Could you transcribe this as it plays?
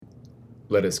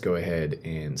let us go ahead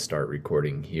and start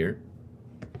recording here.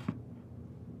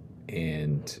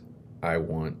 And I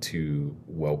want to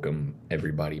welcome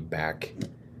everybody back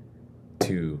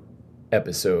to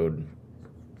episode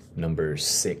number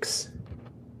 6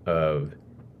 of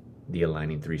the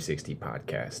Aligning360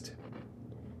 podcast.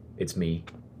 It's me,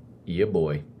 ya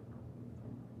boy.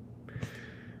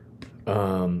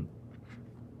 On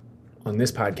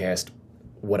this podcast,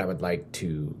 what I would like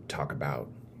to talk about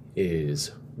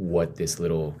is what this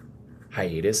little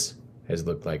hiatus has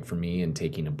looked like for me in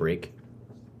taking a break.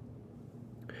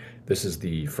 This is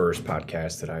the first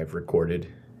podcast that I've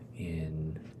recorded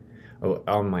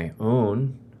on my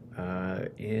own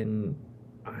in,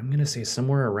 I'm going to say,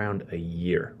 somewhere around a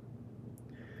year.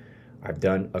 I've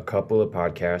done a couple of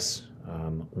podcasts,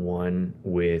 one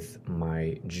with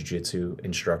my jiu-jitsu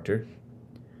instructor.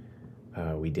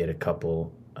 We did a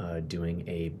couple doing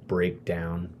a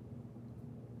breakdown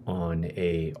on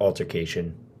a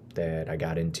altercation that I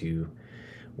got into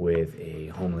with a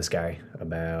homeless guy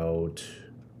about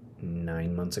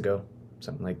 9 months ago,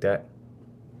 something like that.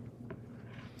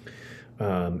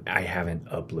 I haven't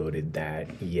uploaded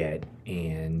that yet,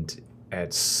 and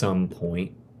at some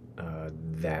point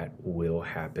that will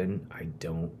happen. I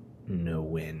don't know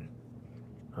when.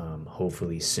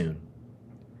 Hopefully soon.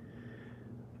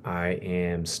 I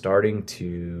am starting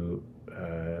to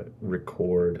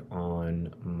record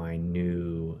on my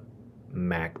new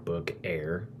MacBook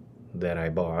Air that I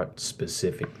bought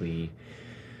specifically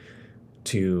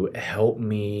to help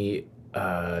me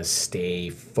stay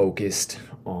focused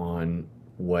on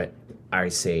what I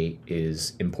say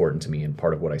is important to me. And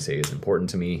part of what I say is important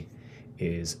to me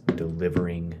is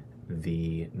delivering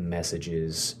the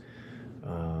messages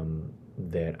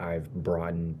that I've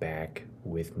brought back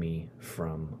with me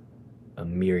from a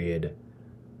myriad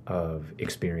of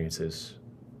experiences.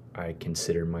 I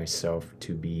consider myself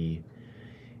to be,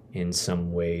 in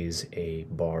some ways, a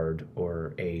bard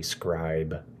or a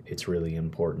scribe. It's really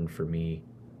important for me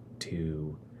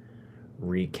to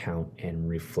recount and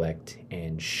reflect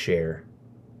and share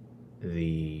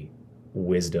the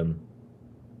wisdom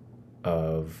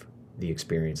of the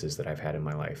experiences that I've had in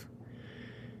my life.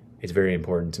 It's very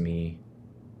important to me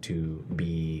to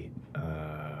be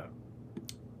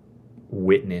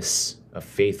a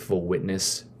faithful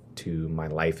witness to my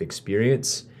life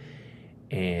experience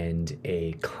and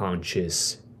a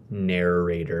conscious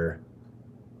narrator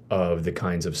of the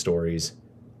kinds of stories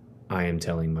I am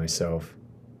telling myself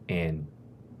and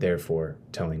therefore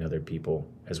telling other people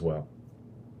as well.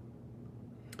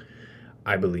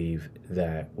 I believe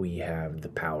that we have the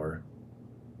power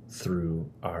through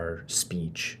our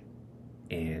speech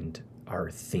and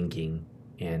our thinking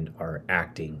and our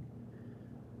acting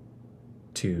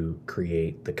to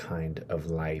create the kind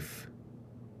of life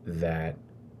that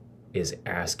is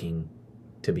asking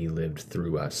to be lived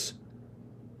through us.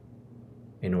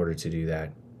 In order to do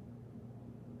that,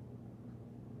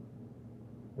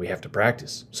 we have to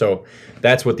practice. So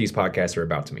that's what these podcasts are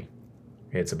about to me.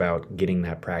 It's about getting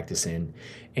that practice in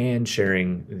and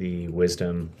sharing the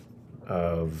wisdom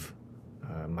of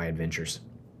my adventures.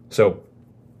 So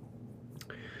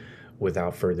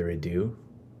without further ado,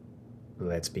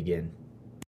 let's begin.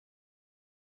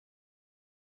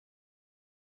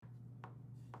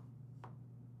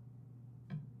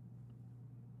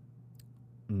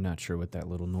 Not sure what that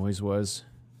little noise was,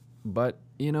 but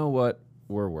you know what?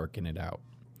 We're working it out.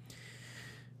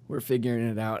 We're figuring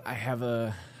it out. I have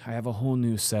a whole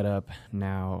new setup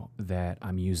now that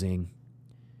I'm using.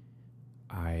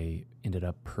 I ended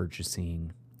up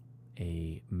purchasing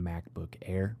a MacBook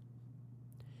Air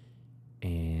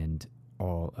and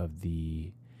all of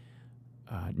the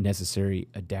necessary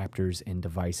adapters and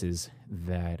devices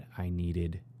that I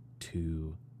needed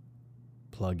to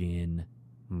plug in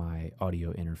my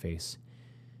audio interface.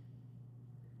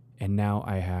 And now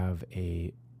I have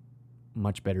a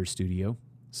much better studio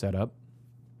set up.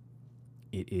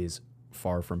 It is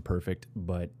far from perfect,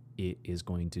 but it is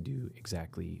going to do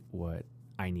exactly what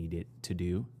I need it to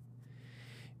do.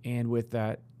 And with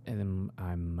that, I'm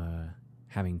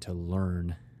having to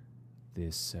learn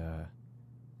this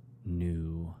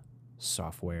new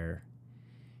software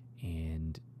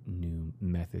and new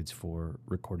methods for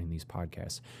recording these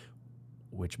podcasts,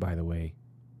 which, by the way,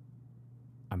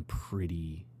 I'm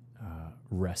pretty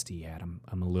rusty at.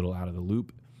 I'm a little out of the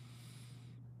loop.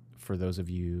 For those of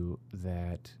you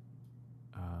that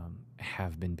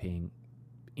have been paying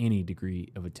any degree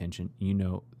of attention, you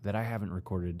know that I haven't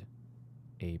recorded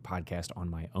a podcast on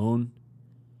my own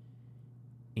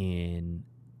in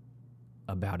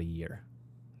about a year,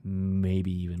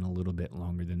 maybe even a little bit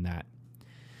longer than that.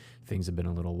 Things have been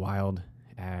a little wild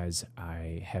as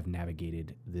I have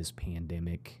navigated this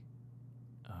pandemic,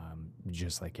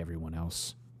 just like everyone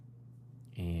else.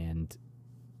 And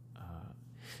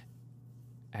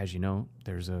as you know,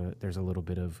 there's a little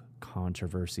bit of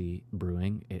controversy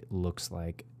brewing. It looks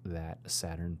like that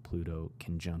Saturn-Pluto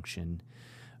conjunction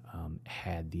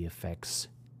had the effects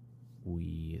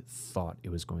we thought it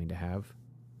was going to have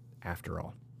after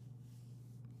all.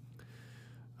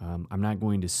 I'm not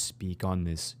going to speak on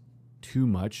this too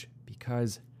much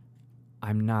because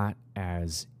I'm not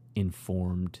as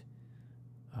informed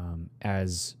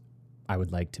as I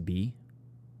would like to be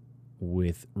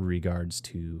with regards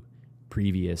to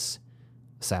previous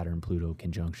Saturn-Pluto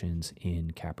conjunctions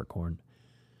in Capricorn.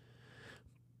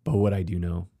 But what I do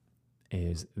know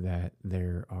is that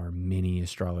there are many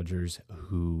astrologers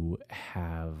who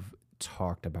have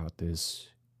talked about this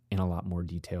in a lot more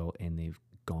detail, and they've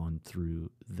gone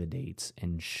through the dates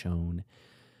and shown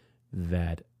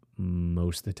that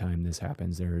most of the time this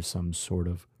happens, there is some sort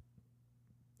of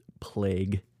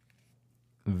plague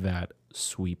that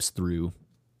sweeps through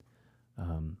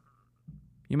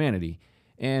humanity.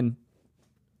 And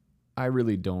I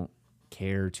really don't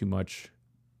care too much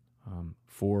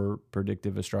for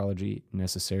predictive astrology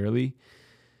necessarily.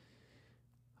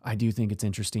 I do think it's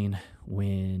interesting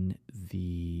when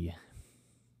the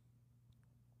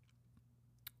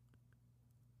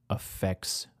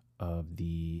effects of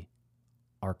the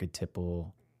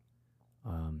archetypal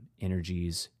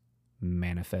energies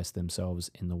manifest themselves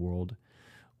in the world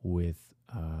with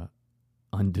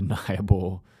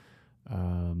undeniable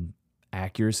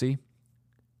accuracy.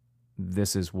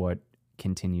 This is what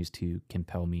continues to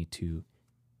compel me to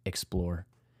explore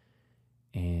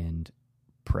and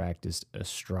practice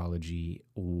astrology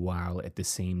while at the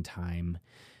same time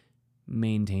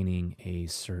maintaining a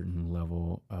certain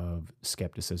level of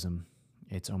skepticism.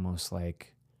 It's almost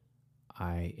like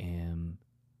I am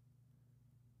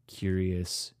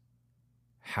curious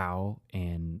how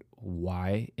and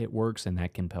why it works, and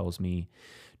that compels me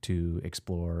to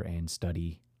explore and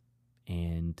study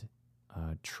and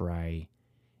try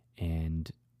and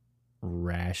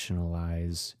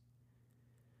rationalize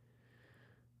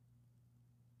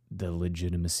the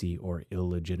legitimacy or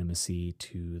illegitimacy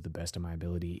to the best of my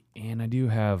ability. And I do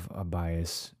have a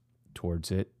bias towards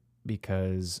it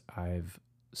because I've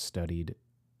studied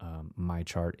my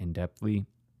chart in depthly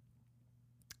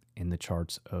and the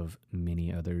charts of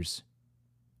many others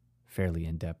fairly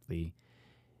in depthly,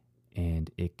 and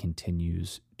it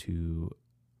continues to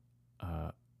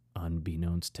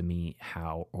unbeknownst to me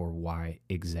how or why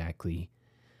exactly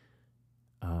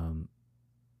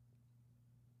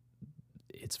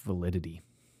its validity.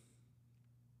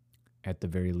 At the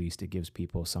very least, it gives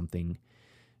people something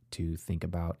to think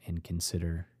about and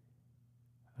consider.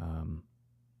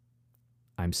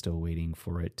 I'm still waiting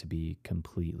for it to be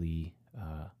completely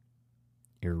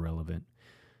irrelevant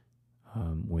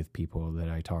with people that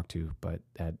I talk to, but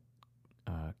that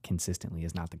consistently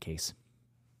is not the case.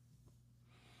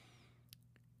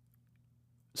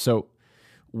 So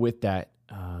with that,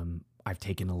 I've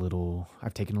taken a little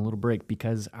break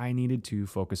because I needed to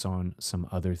focus on some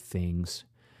other things,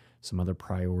 some other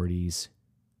priorities,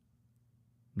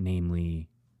 namely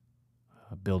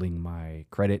building my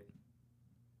credit,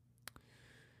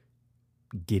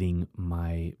 getting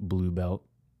my blue belt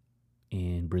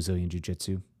in Brazilian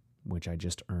Jiu-Jitsu, which I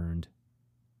just earned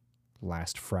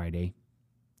last Friday,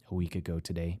 a week ago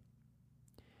today.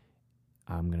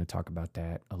 I'm going to talk about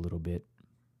that a little bit.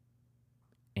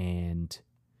 And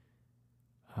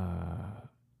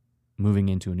moving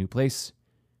into a new place,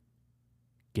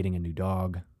 getting a new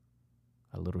dog,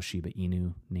 a little Shiba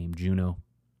Inu named Juno,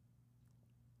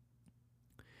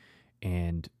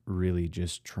 and really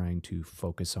just trying to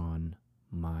focus on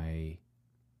my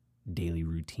daily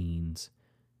routines,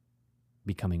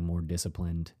 becoming more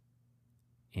disciplined,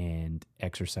 and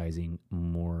exercising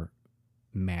more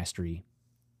mastery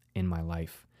in my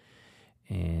life.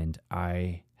 And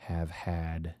I have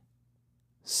had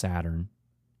Saturn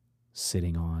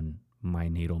sitting on my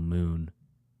natal moon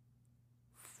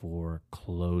for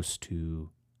close to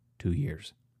 2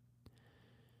 years.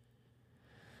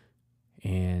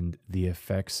 And the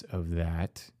effects of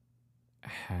that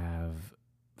have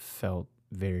felt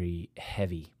very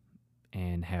heavy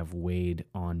and have weighed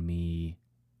on me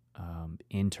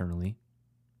internally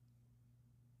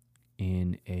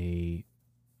in a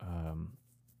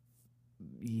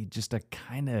just a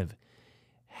kind of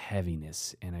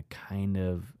heaviness and a kind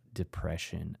of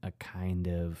depression, a kind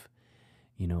of,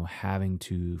 having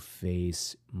to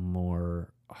face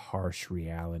more harsh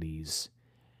realities.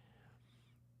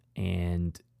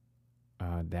 And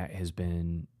that has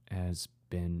been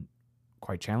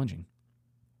quite challenging.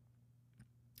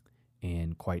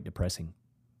 quite depressing,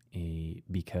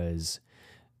 because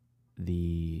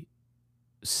the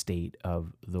state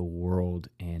of the world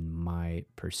and my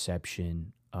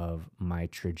perception of my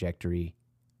trajectory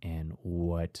and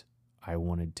what I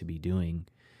wanted to be doing,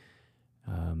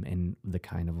 and the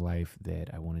kind of life that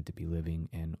I wanted to be living,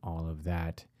 and all of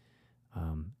that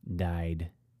died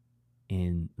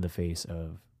in the face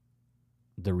of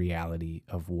the reality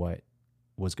of what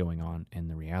was going on. And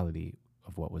the reality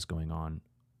of what was going on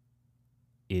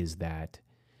is that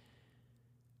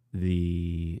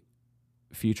the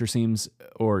future seemed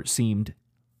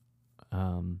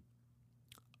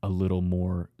a little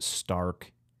more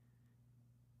stark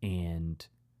and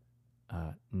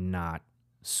not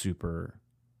super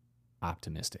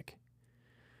optimistic,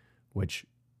 which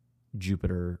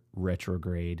Jupiter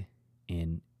retrograde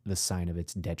in the sign of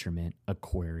its detriment,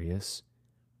 Aquarius,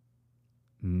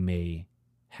 may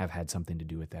have had something to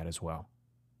do with that as well.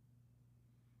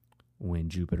 When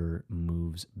Jupiter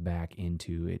moves back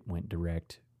into, it went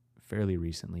direct fairly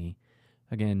recently.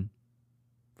 Again,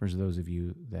 for those of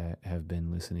you that have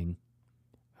been listening,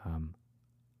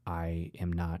 I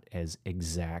am not as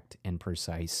exact and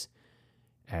precise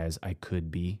as I could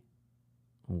be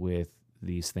with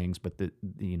these things, but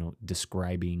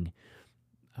describing,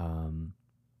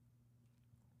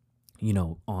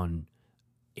 on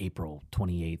April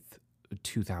 28th,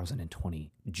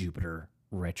 2020, Jupiter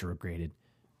retrograded.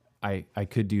 I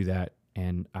could do that,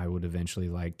 and I would eventually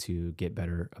like to get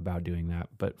better about doing that.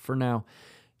 But for now,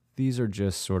 these are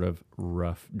just sort of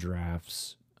rough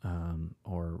drafts,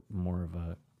 or more of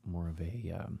a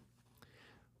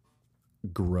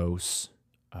gross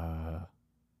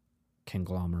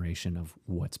conglomeration of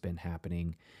what's been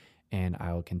happening, and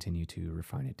I'll continue to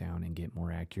refine it down and get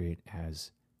more accurate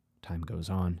as time goes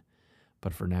on.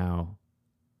 But for now,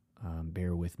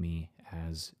 bear with me,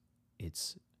 as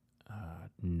it's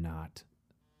not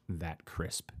that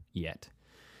crisp yet.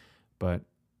 But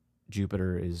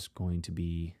Jupiter is going to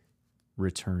be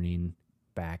returning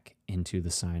back into the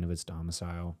sign of its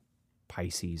domicile,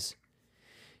 Pisces,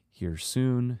 here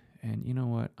soon. And you know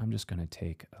what? I'm just going to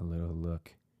take a little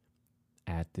look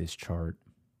at this chart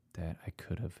that I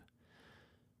could have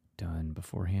done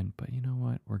beforehand, but you know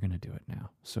what? We're going to do it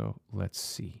now. So let's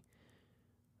see.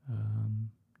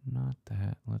 Not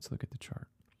that. Let's look at the chart.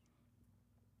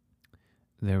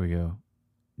 There we go.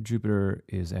 Jupiter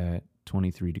is at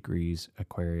 23 degrees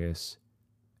Aquarius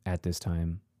at this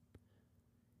time.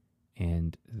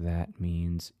 And that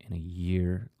means in a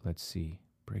year, let's see,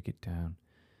 break it down,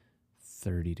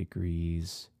 30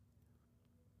 degrees.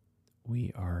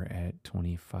 We are at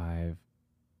 25,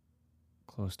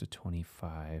 close to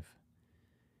 25.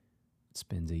 It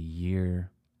spends a year.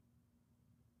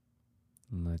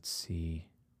 Let's see.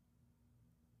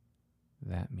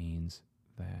 That means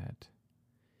that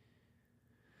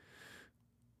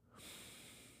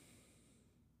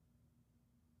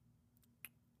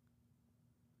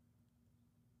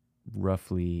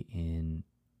roughly in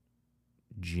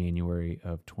January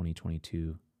of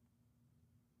 2022,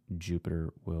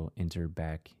 Jupiter will enter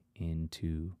back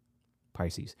into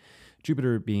Pisces.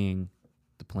 Jupiter being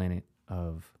the planet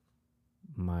of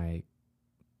my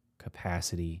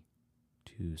capacity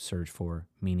to search for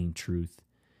meaning, truth,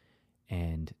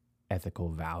 and ethical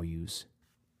values,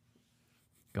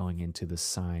 going into the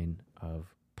sign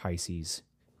of Pisces,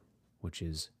 which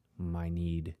is my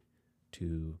need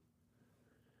to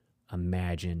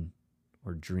imagine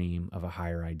or dream of a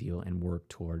higher ideal and work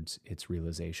towards its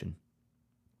realization.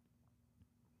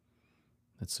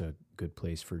 That's a good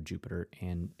place for Jupiter,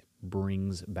 and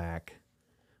brings back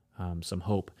some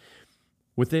hope.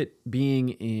 With it being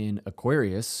in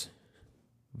Aquarius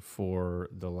for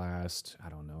the last,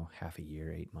 half a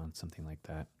year, 8 months, something like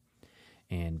that,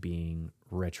 and being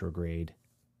retrograde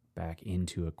back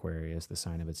into Aquarius, the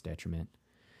sign of its detriment,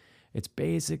 it's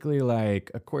basically like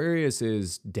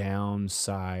Aquarius's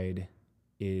downside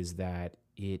is that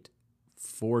it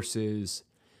forces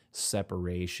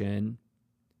separation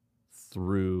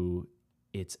through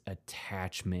its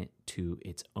attachment to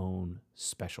its own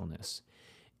specialness.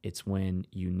 It's when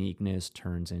uniqueness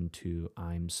turns into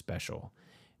I'm special.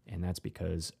 And that's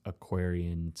because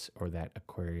Aquarians, or that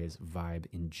Aquarius vibe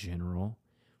in general,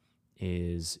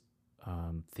 is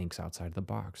thinks outside the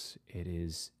box. It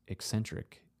is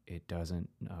eccentric. It doesn't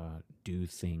do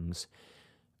things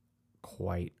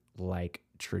quite like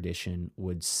tradition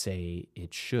would say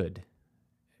it should.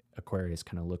 Aquarius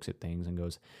kind of looks at things and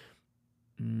goes,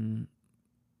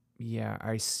 yeah,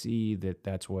 I see that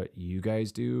that's what you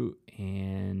guys do,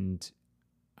 and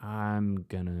I'm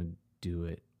gonna do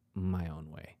it my own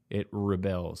way. It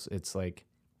rebels. It's like,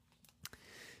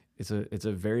 it's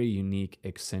a very unique,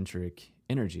 eccentric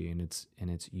energy, and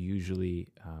it's usually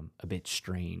a bit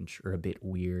strange or a bit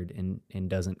weird, and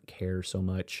doesn't care so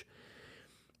much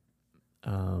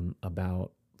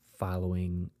about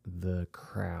following the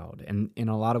crowd. And in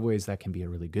a lot of ways, that can be a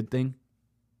really good thing,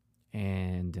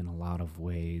 and in a lot of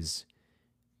ways,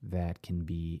 that can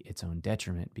be its own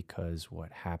detriment, because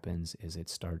what happens is it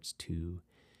starts to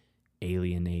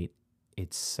alienate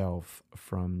itself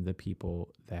from the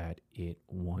people that it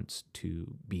wants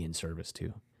to be in service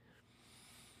to.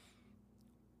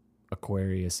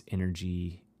 Aquarius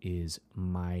energy is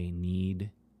my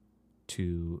need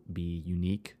to be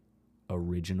unique,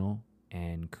 original,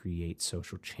 and create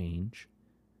social change.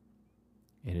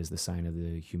 It is the sign of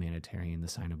the humanitarian, the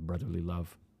sign of brotherly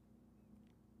love,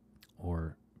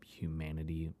 or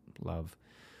humanity love.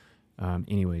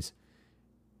 Anyways,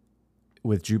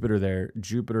 with Jupiter there,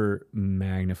 Jupiter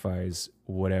magnifies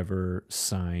whatever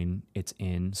sign it's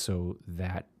in. So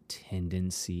that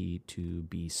tendency to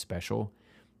be special,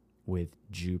 with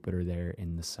Jupiter there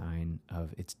in the sign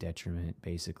of its detriment,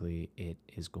 basically it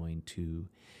is going to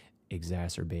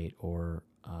exacerbate or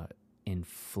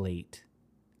inflate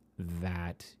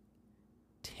that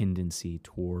tendency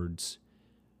towards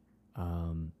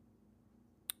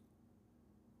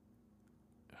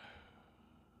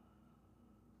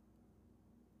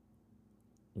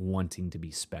wanting to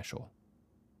be special.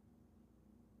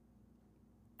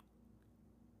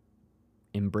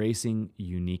 Embracing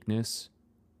uniqueness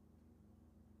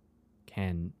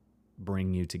can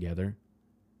bring you together,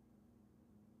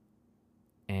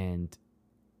 and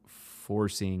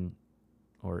forcing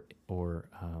or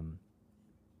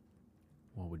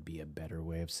what would be a better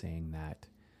way of saying that?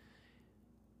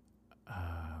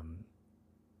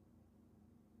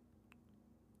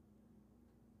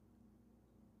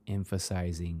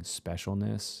 Emphasizing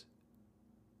specialness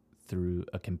through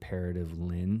a comparative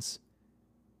lens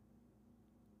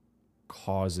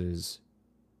causes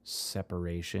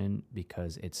separation,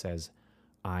 because it says,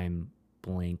 I'm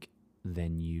blank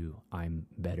than you, I'm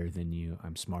better than you,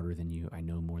 I'm smarter than you, I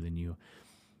know more than you,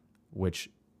 which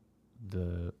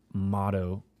the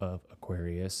motto of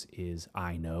Aquarius is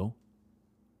I know.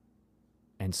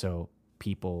 And so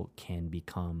people can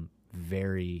become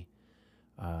very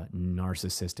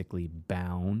narcissistically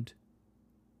bound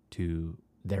to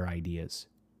their ideas.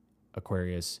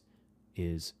 Aquarius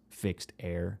is fixed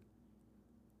air,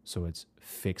 so it's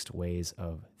fixed ways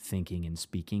of thinking and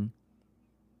speaking.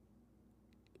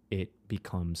 It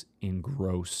becomes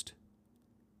engrossed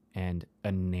and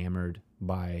enamored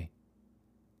by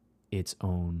its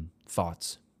own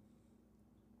thoughts.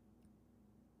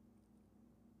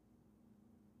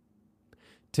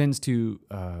 Tends to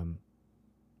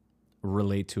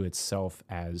relate to itself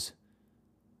as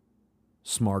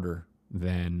smarter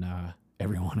than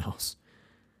everyone else.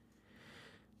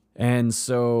 And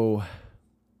so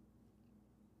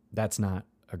that's not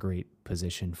a great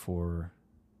position for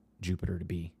Jupiter to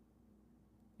be.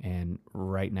 And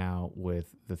right now,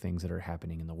 with the things that are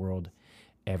happening in the world,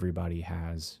 everybody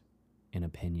has an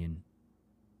opinion.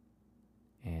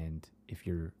 And if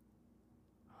you're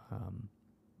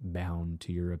bound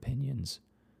to your opinions,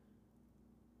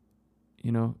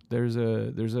 you know, there's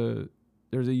a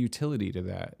utility to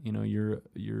that. You know,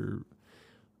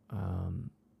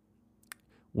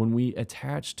 when we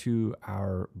attach to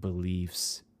our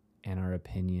beliefs and our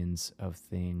opinions of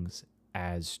things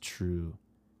as true,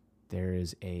 there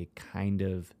is a kind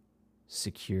of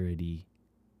security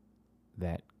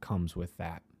that comes with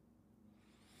that.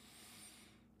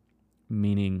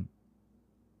 Meaning,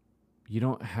 you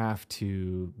don't have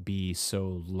to be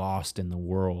so lost in the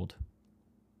world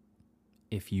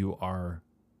if you are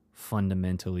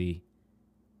fundamentally,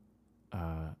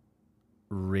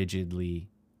 rigidly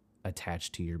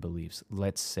attached to your beliefs.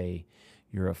 Let's say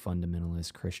you're a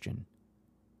fundamentalist Christian.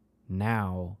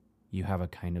 Now you have a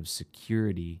kind of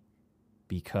security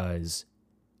because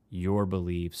your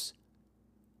beliefs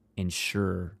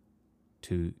ensure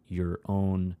to your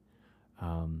own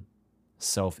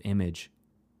self-image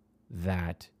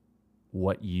that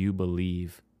what you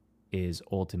believe is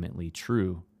ultimately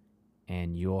true,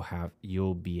 and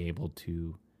you'll be able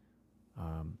to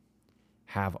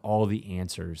have all the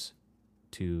answers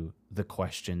to the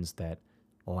questions that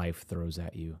life throws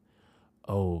at you.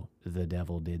 Oh, the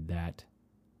devil did that.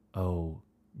 Oh,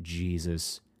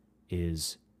 Jesus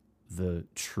is the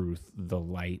truth, the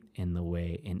light, and the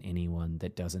way, and anyone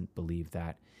that doesn't believe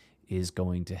that is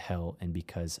going to hell. And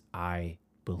because I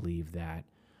believe that,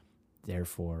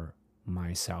 therefore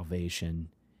my salvation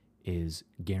is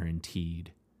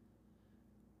guaranteed.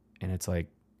 And it's like,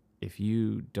 if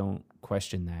you don't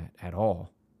question that at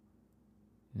all,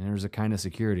 there's a kind of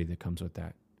security that comes with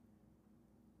that.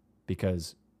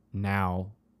 because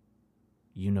now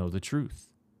you know the truth.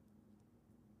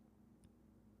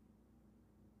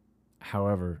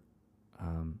 However,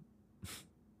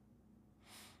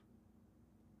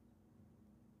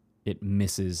 it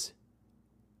misses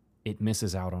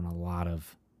out on a lot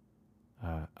of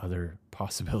other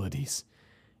possibilities,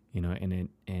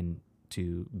 and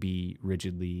to be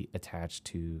rigidly attached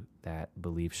to that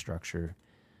belief structure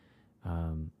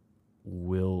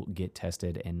will get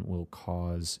tested and will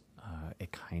cause a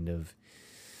kind of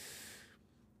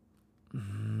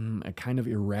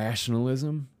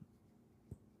irrationalism,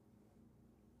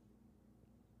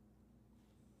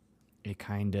 a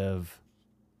kind of,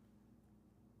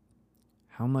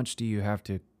 how much do you have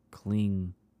to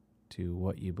cling to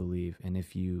what you believe? And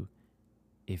if you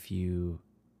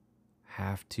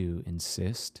have to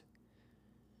insist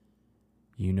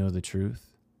you know the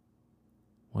truth,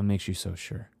 what makes you so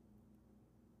sure?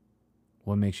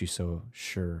 What makes you so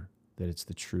sure that it's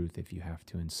the truth if you have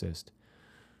to insist?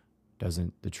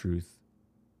 Doesn't the truth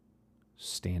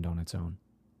stand on its own?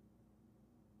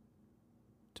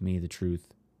 To me, the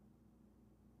truth,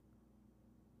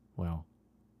 well,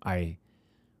 I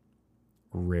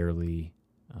rarely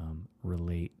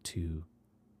relate to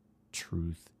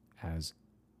truth as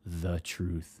the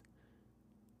truth.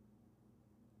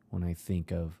 When I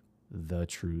think of the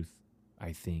truth,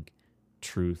 I think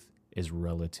truth is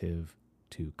relative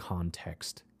to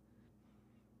context.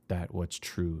 That what's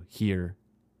true here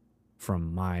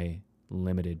from my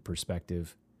limited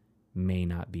perspective may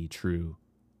not be true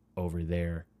over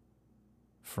there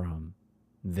from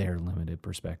their limited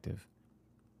perspective.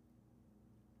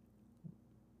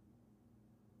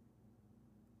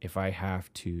 If I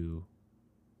have to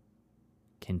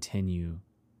continue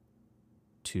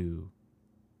to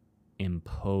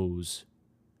impose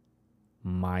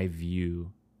my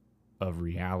view of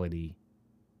reality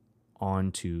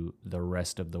onto the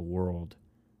rest of the world,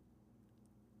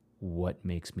 what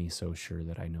makes me so sure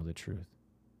that I know the truth?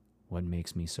 What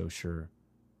makes me so sure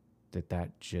that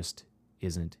that just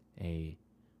isn't a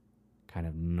kind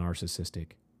of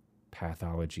narcissistic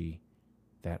pathology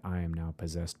that I am now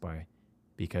possessed by?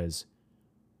 Because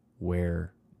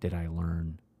where did I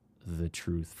learn the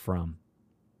truth from?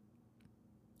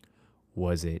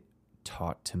 Was it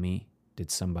taught to me? Did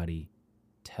somebody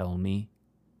tell me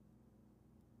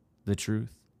the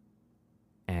truth?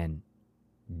 And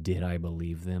did I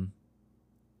believe them?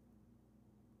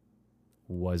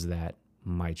 Was that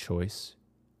my choice?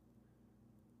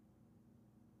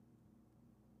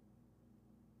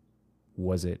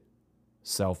 Was it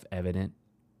self-evident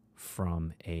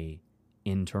from a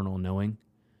internal knowing?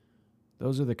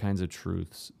 Those are the kinds of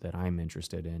truths that I'm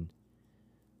interested in.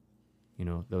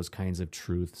 Those kinds of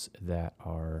truths that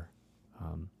are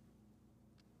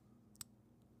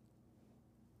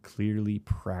clearly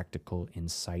practical,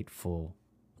 insightful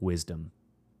wisdom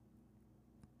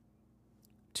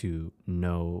to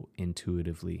know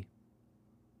intuitively.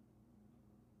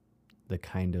 The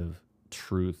kind of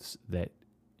truths that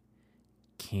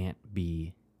can't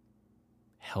be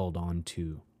held on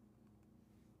to.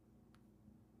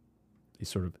 They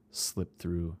sort of slip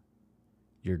through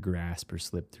your grasp or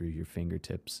slip through your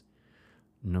fingertips,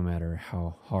 no matter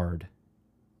how hard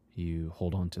you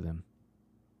hold on to them.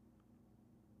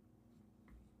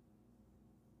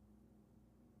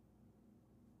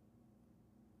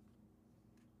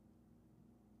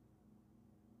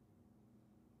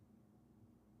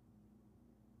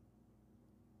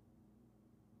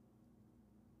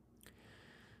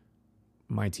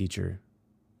 My teacher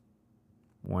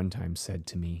one time said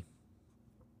to me,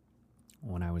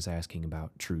 when I was asking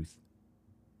about truth,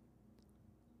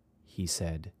 he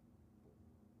said,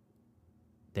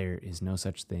 "There is no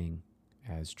such thing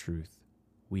as truth.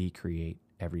 We create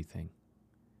everything."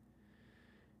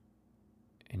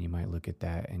 And you might look at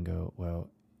that and go,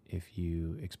 well, if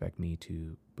you expect me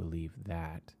to believe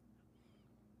that,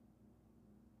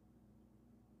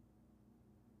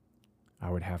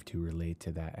 I would have to relate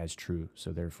to that as true.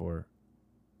 So therefore,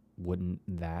 wouldn't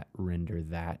that render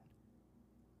that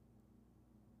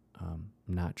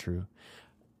not true?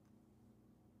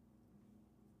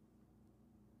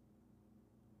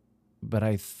 But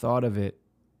I thought of it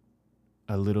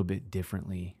a little bit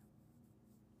differently.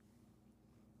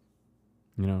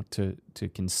 To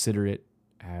consider it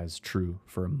as true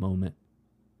for a moment.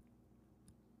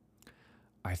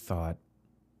 I thought,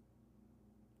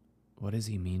 what does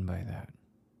he mean by that?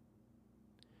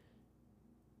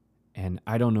 And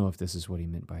I don't know if this is what he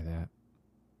meant by that,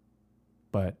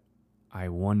 but I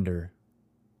wonder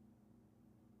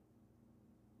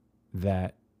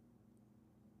that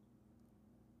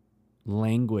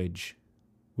language,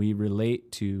 we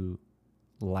relate to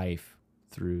life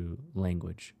through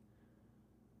language,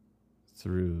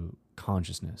 through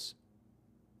consciousness.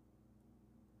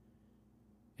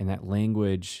 And that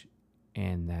language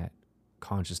and that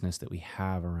consciousness that we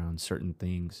have around certain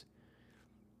things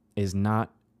is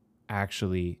not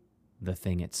actually the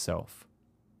thing itself.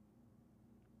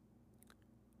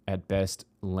 At best,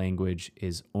 language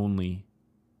is only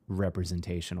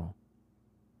representational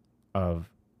of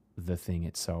the thing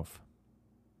itself.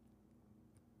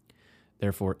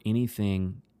 Therefore,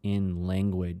 anything in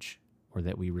language or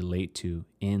that we relate to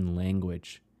in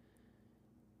language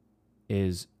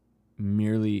is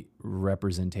merely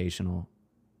representational,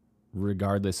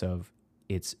 regardless of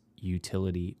its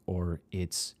utility or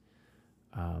its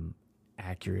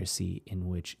accuracy in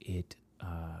which it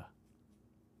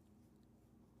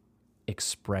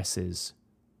expresses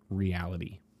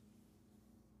reality.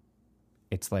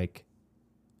 It's like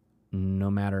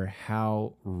no matter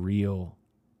how real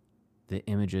the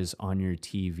images on your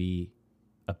TV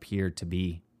appear to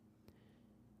be,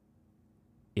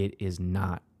 it is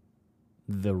not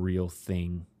the real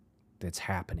thing that's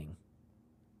happening.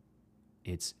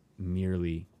 It's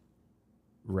merely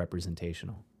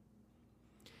representational.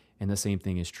 And the same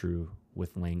thing is true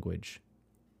with language.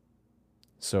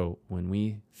 So when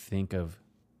we think of,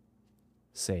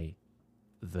 say,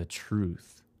 the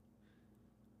truth,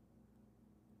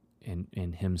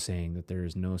 and him saying that there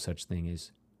is no such thing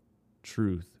as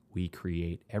truth, we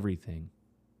create everything.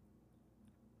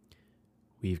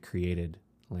 We've created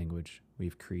language.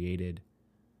 We've created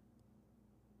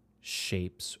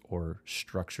shapes or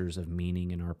structures of meaning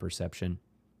in our perception.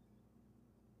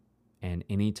 And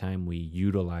anytime we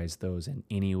utilize those in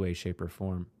any way, shape, or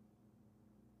form,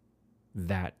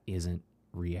 that isn't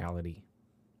reality.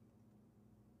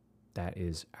 That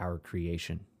is our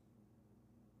creation.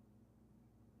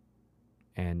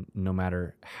 And no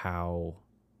matter how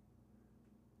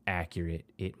accurate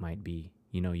it might be,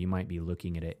 you might be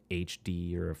looking at an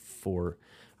HD or a 4,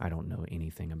 I don't know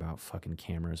anything about fucking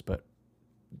cameras, but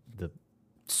the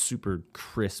super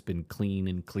crisp and clean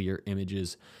and clear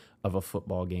images of a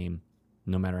football game,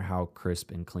 no matter how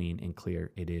crisp and clean and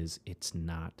clear it is, it's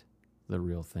not the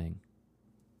real thing.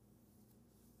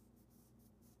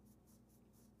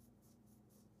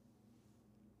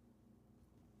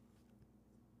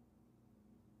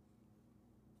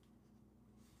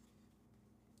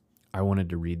 I wanted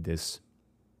to read this.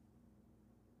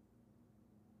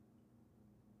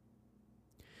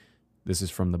 This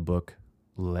is from the book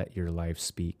Let Your Life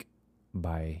Speak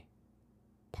by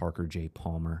Parker J.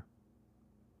 Palmer.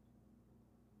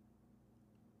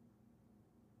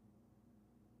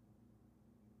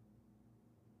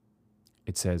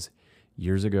 It says,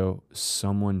 years ago,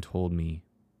 someone told me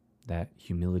that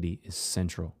humility is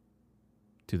central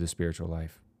to the spiritual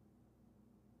life.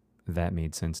 That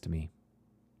made sense to me.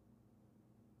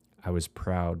 I was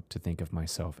proud to think of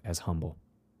myself as humble.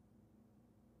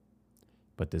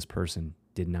 But this person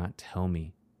did not tell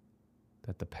me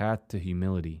that the path to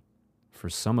humility, for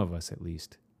some of us at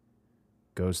least,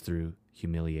 goes through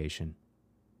humiliation,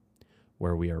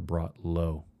 where we are brought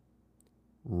low,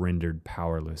 rendered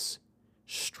powerless,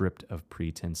 stripped of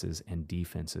pretenses and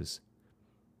defenses,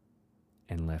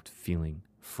 and left feeling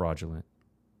fraudulent,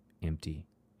 empty,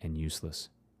 and useless.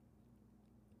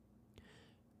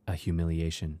 A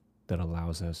humiliation that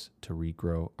allows us to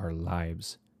regrow our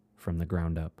lives from the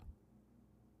ground up,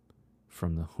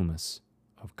 from the humus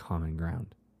of common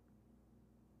ground.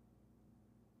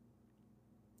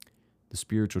 The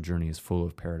spiritual journey is full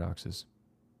of paradoxes.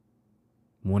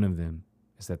 One of them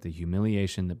is that the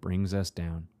humiliation that brings us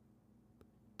down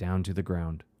to the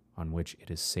ground on which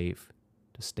it is safe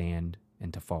to stand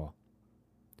and to fall,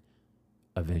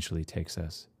 eventually takes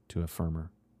us to a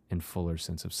firmer and fuller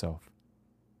sense of self.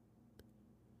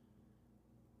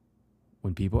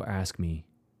 When people ask me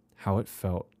how it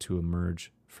felt to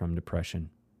emerge from depression,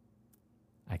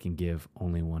 I can give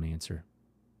only one answer.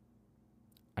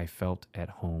 I felt at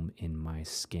home in my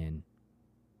skin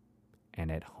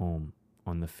and at home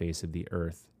on the face of the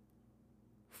earth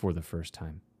for the first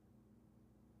time.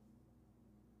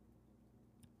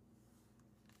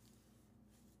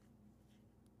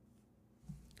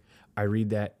 I read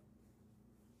that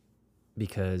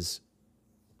because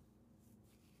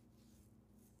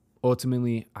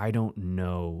ultimately I don't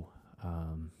know.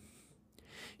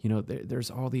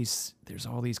 There's all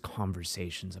these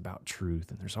conversations about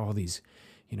truth, and there's all these,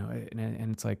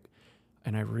 and it's like,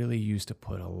 and I really used to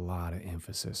put a lot of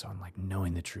emphasis on like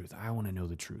knowing the truth. I want to know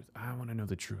the truth. I want to know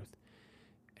the truth.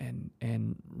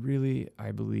 And really,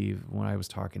 I believe when I was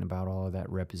talking about all of that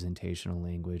representational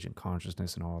language and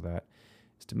consciousness and all of that,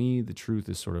 is to me, the truth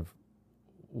is sort of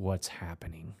what's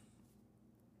happening.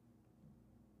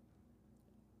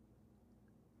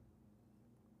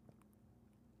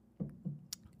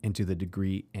 And to the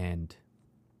degree and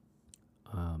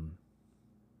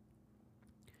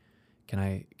can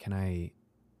I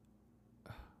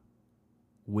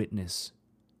witness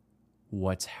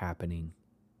what's happening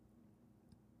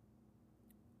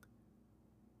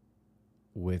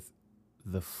with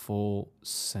the full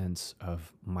sense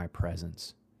of my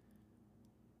presence?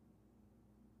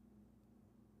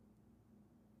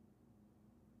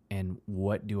 And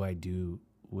what do I do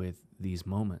with these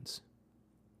moments?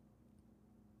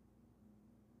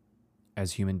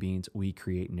 As human beings, we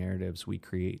create narratives, we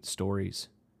create stories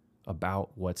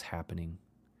about what's happening.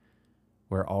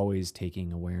 We're always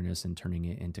taking awareness and turning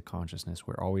it into consciousness.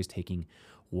 We're always taking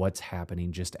what's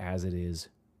happening just as it is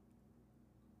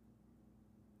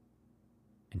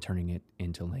and turning it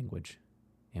into language.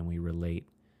 And we relate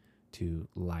to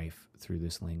life through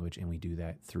this language, and we do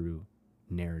that through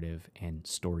narrative and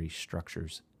story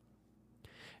structures.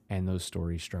 And those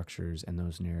story structures and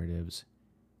those narratives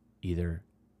either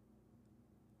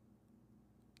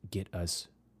get us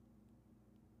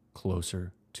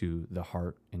closer to the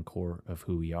heart and core of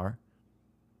who we are,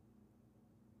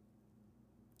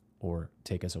 or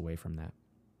take us away from that.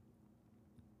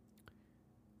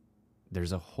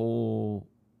 There's a whole,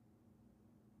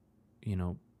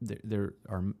 there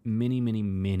are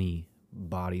many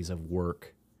bodies of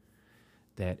work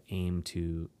that aim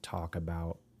to talk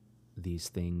about these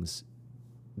things,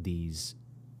 these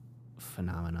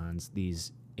phenomenons,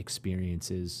 these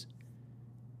experiences.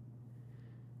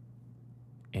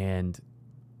 And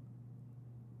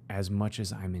as much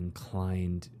as I'm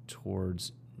inclined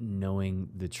towards knowing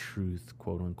the truth,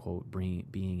 quote unquote,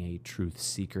 being a truth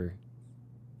seeker,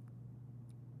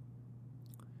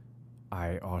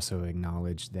 I also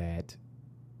acknowledge that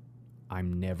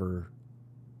I'm never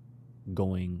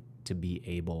going to be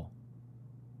able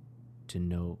to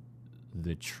know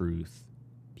the truth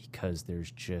because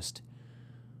there's just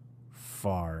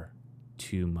far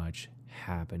too much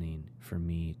happening for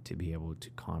me to be able to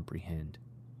comprehend.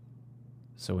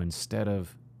 So instead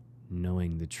of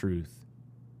knowing the truth,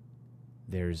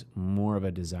 there's more of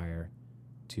a desire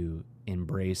to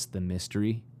embrace the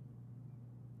mystery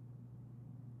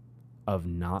of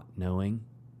not knowing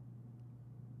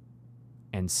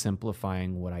and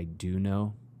simplifying what I do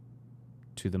know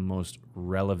to the most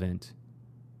relevant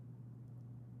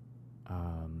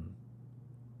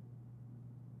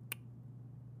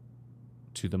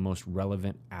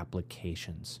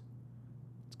applications.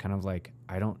 It's kind of like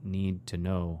I don't need to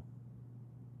know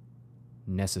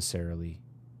necessarily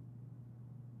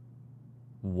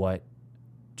what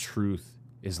truth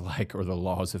is like or the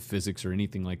laws of physics or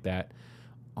anything like that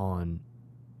on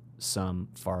some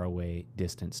faraway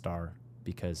distant star,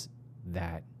 because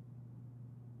that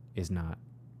is not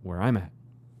where I'm at.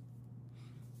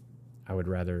 I would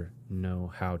rather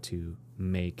know how to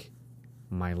make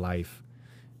my life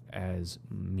as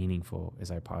meaningful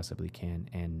as I possibly can,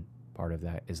 and part of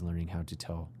that is learning how to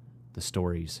tell the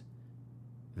stories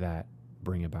that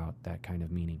bring about that kind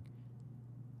of meaning.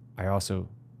 I also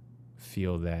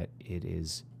feel that it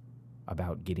is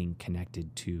about getting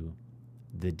connected to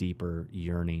the deeper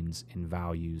yearnings and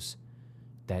values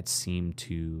that seem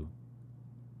to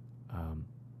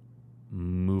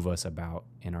move us about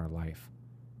in our life.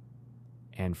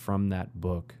 And from that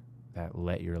book, that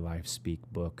Let Your Life Speak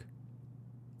book,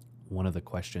 one of the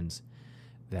questions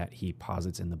that he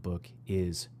posits in the book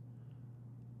is,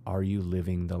 are you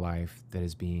living the life that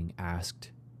is being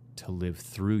asked to live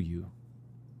through you?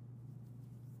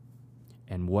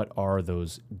 And what are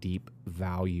those deep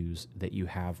values that you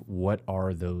have? What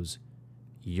are those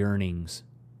yearnings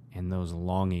and those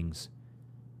longings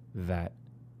that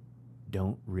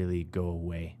don't really go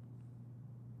away?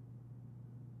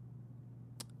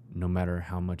 No matter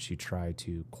how much you try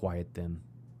to quiet them,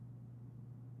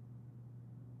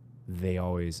 they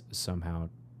always somehow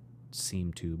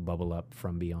seem to bubble up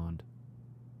from beyond,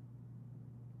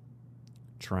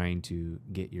 trying to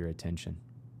get your attention.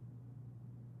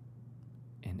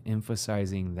 And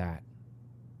emphasizing that,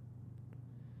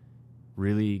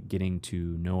 really getting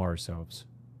to know ourselves.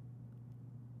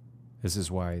 This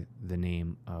is why the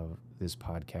name of this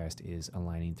podcast is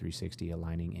Aligning360,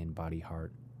 aligning in body,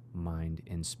 heart, mind,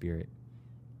 and spirit.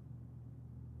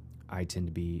 I tend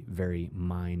to be very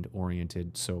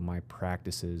mind-oriented, so my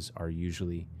practices are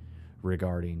usually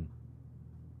regarding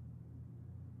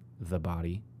the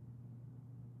body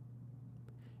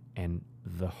and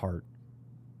the heart.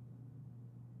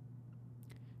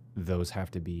 Those have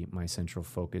to be my central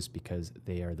focus because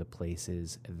they are the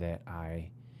places that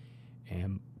I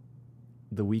am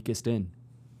the weakest in.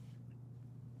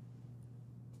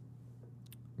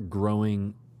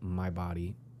 Growing my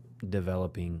body,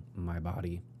 developing my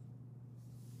body,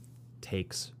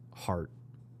 takes heart,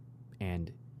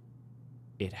 and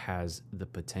it has the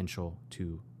potential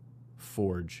to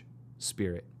forge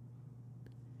spirit.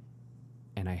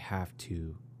 And I have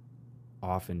to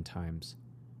oftentimes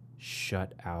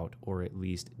shut out, or at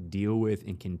least deal with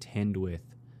and contend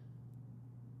with,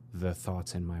 the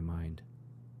thoughts in my mind.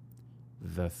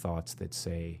 The thoughts that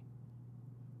say,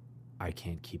 I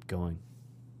can't keep going.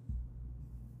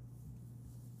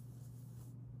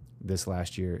 This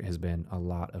last year has been a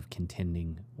lot of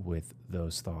contending with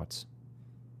those thoughts.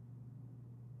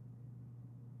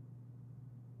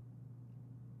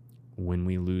 When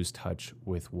we lose touch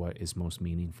with what is most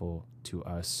meaningful to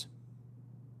us,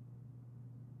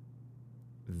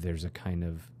 there's a kind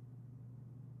of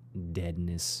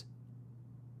deadness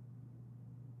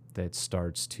that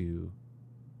starts to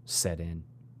set in,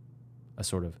 a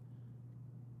sort of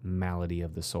malady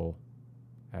of the soul,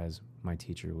 as my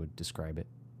teacher would describe it,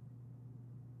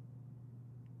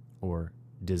 or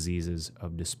diseases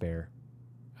of despair,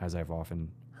 as I've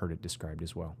often heard it described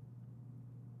as well.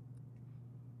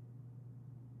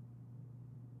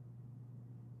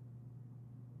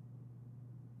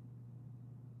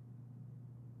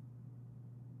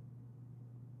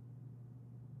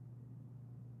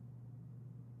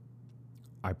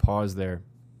 I pause there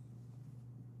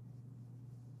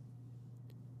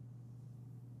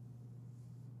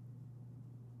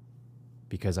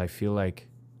because I feel like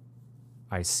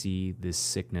I see this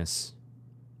sickness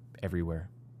everywhere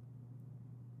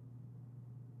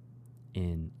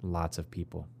in lots of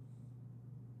people.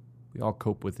 We all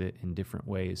cope with it in different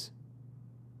ways.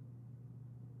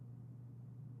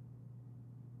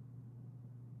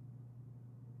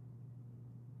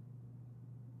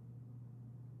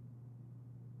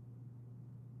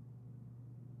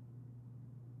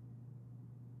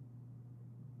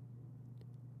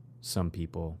 Some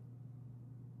people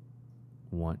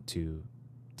want to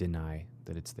deny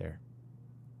that it's there,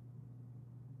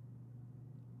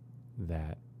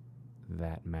 that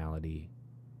malady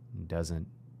doesn't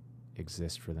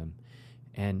exist for them.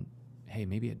 And hey,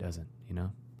 maybe it doesn't,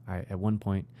 at one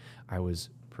point I was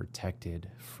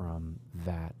protected from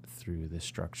that through the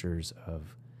structures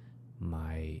of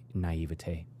my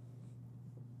naivete.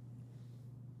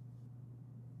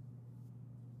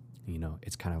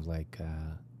 It's kind of like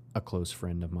a close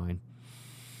friend of mine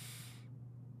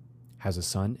has a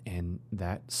son, and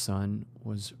that son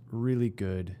was really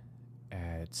good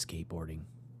at skateboarding.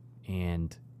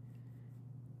 And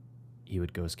he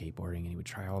would go skateboarding and he would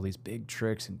try all these big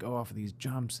tricks and go off of these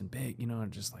jumps and big,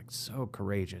 and just like so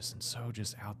courageous and so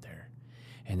just out there.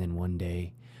 And then one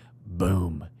day,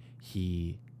 boom,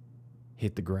 he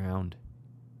hit the ground,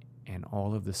 and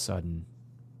all of a sudden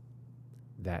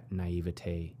that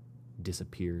naivete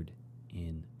disappeared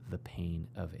in the pain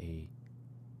of a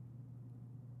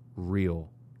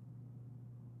real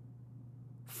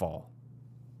fall.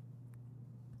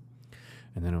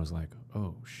 And then I was like,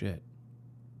 oh shit.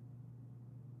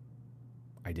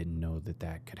 I didn't know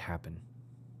that could happen.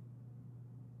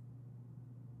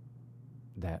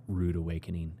 That rude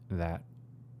awakening, that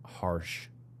harsh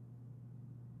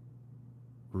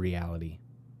reality.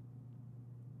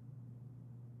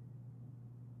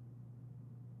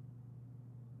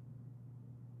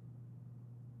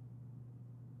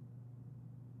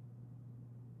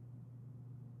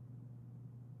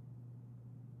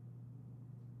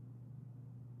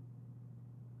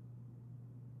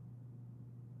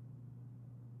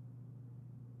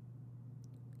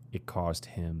 It caused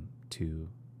him to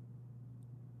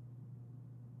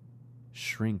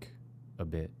shrink a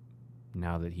bit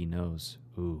now that he knows,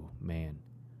 ooh, man,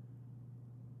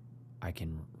 I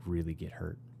can really get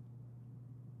hurt.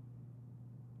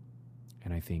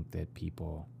 And I think that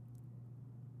people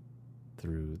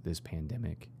through this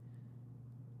pandemic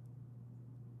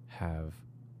have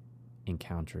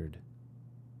encountered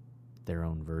their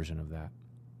own version of that.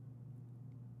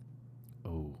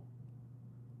 Oh,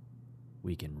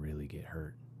 we can really get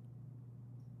hurt.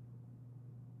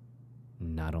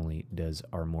 Not only does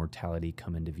our mortality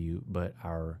come into view, but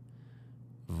our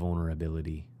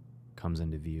vulnerability comes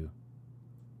into view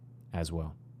as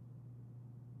well.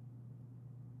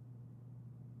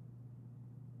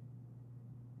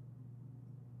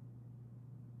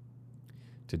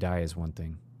 To die is one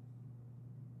thing.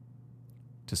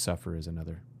 To suffer is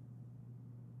another.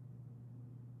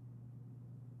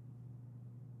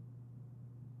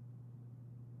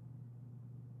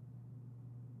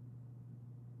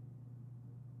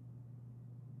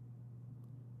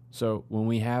 So when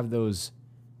we have those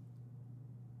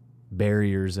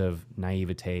barriers of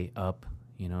naivete up,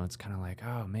 it's kind of like,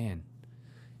 oh man,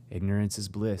 ignorance is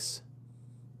bliss.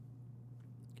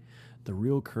 The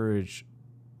real courage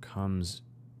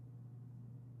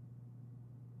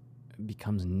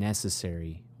becomes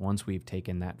necessary once we've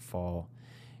taken that fall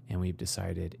and we've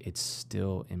decided it's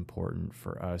still important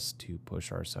for us to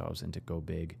push ourselves and to go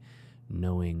big,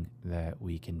 knowing that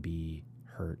we can be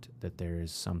hurt, that there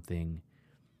is something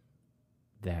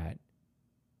that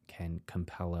can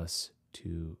compel us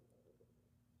to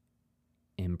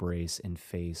embrace and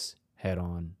face head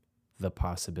on the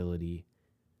possibility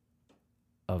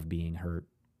of being hurt,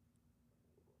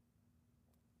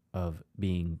 of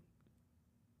being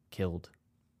killed.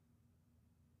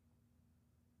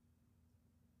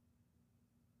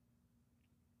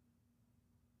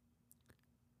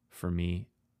 For me,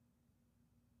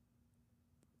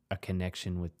 a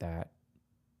connection with that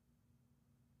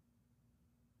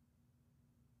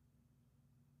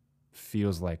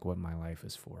feels like what my life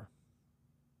is for.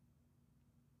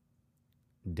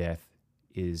 Death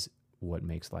is what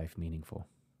makes life meaningful,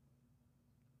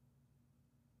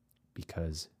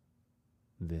 because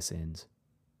this ends.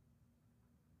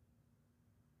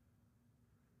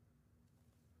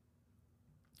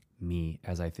 Me,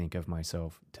 as I think of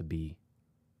myself to be,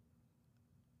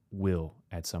 will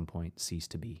at some point cease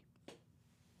to be.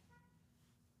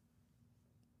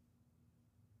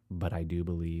 But I do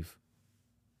believe,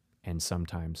 and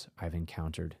sometimes I've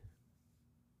encountered,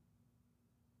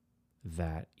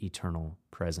 that eternal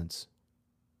presence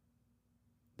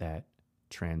that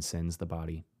transcends the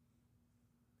body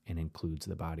and includes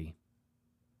the body,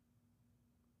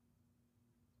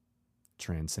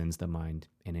 transcends the mind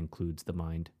and includes the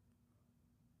mind,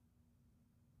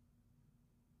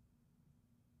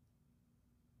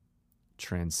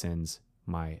 transcends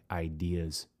my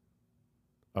ideas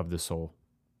of the soul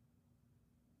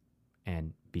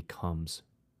and becomes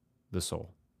the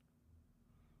soul,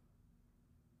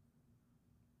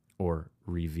 or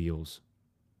reveals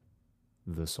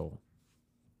the soul.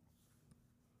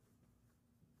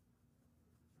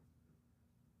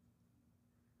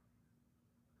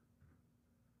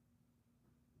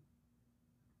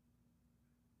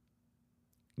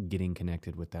 Getting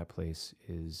connected with that place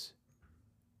is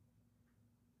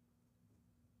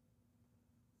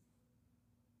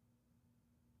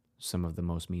some of the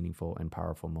most meaningful and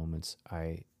powerful moments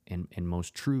and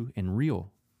most true and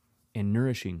real and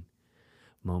nourishing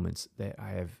moments that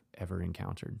I have ever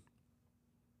encountered.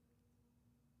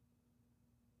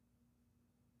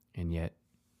 And yet,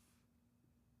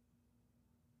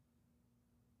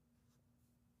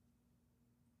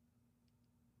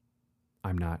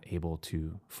 I'm not able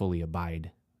to fully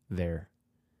abide there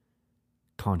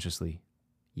consciously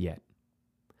yet.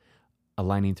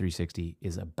 Aligning360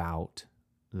 is about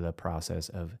the process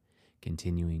of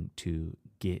continuing to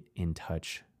get in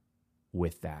touch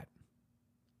with that.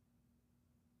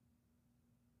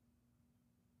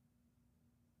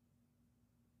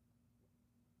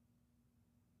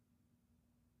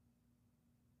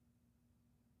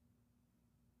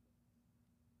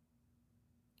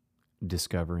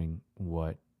 Discovering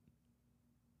what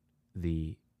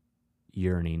the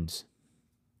yearnings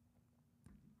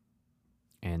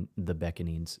and the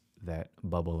beckonings that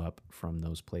bubble up from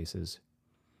those places,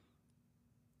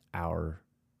 our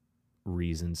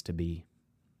reasons to be,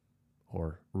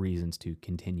 or reasons to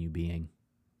continue being.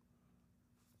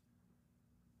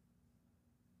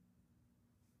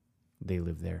 They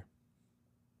live there.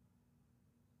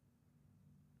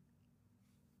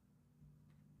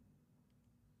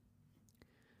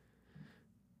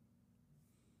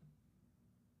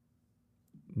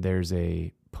 There's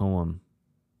a poem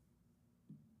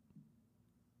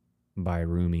by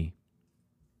Rumi,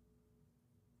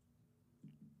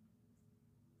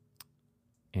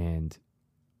 and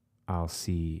I'll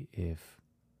see if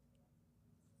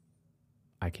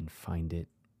I can find it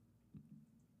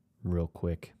real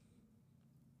quick.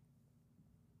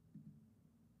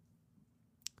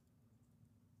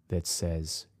 That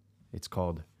says, it's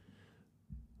called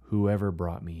 "Whoever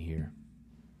Brought Me Here."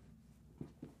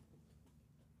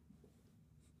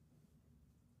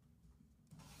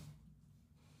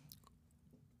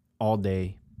 All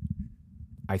day,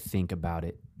 I think about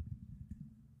it.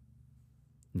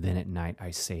 Then at night,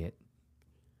 I say it.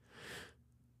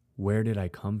 Where did I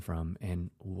come from,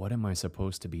 and what am I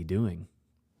supposed to be doing?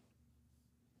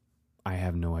 I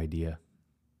have no idea.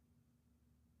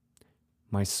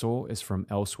 My soul is from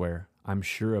elsewhere, I'm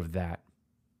sure of that.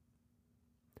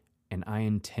 And I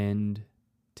intend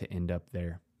to end up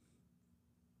there.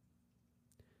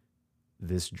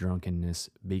 This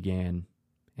drunkenness began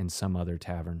in some other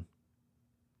tavern.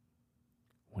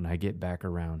 When I get back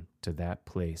around to that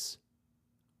place,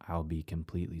 I'll be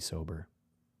completely sober.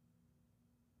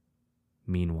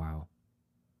 Meanwhile,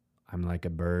 I'm like a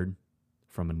bird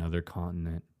from another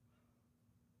continent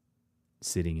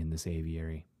sitting in this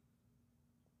aviary.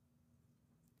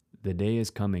 The day is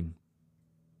coming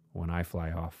when I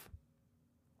fly off.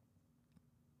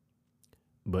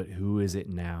 But who is it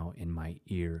now in my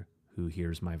ear who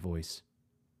hears my voice?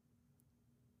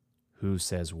 Who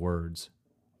says words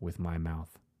with my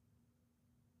mouth?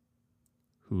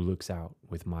 Who looks out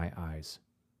with my eyes?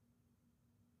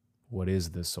 What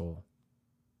is the soul?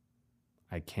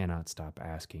 I cannot stop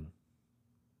asking.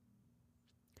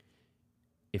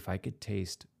 If I could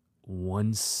taste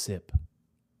one sip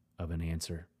of an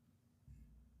answer,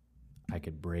 I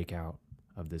could break out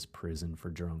of this prison for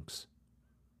drunks.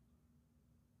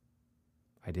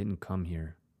 I didn't come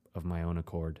here of my own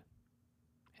accord,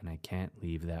 and I can't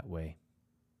leave that way.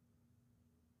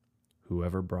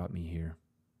 Whoever brought me here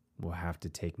will have to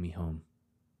take me home.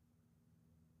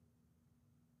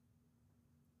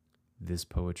 This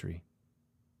poetry,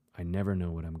 I never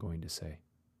know what I'm going to say.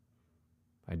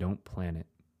 I don't plan it.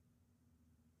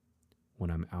 When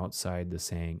I'm outside the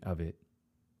saying of it,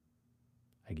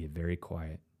 I get very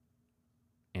quiet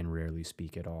and rarely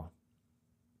speak at all.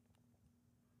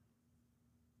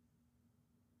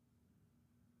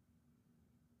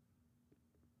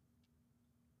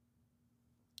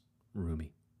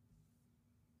 Rumi.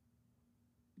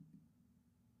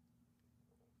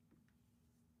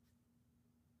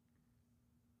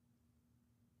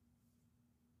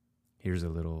 Here's a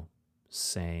little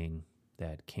saying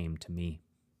that came to me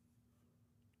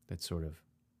that sort of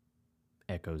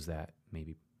echoes that,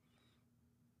 maybe.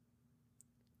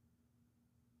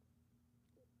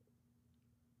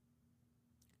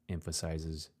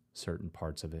 Emphasizes certain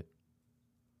parts of it.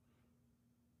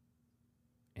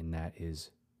 And that is,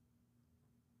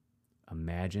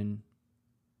 imagine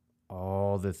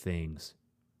all the things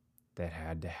that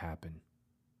had to happen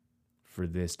for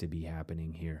this to be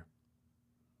happening here.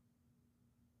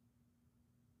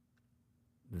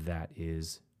 That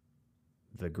is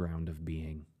the ground of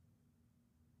being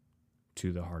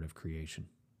to the heart of creation.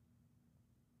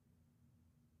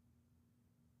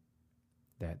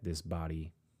 That this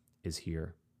body is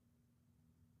here,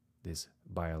 this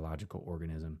biological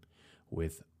organism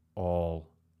with all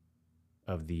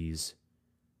of these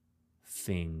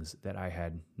things that I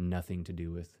had nothing to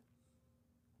do with.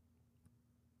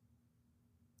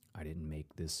 I didn't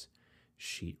make this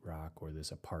sheetrock or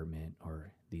this apartment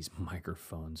or these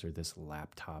microphones or this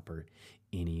laptop or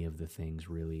any of the things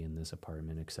really in this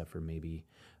apartment except for maybe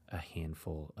a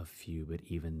handful, a few. But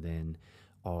even then,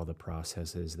 all the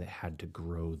processes that had to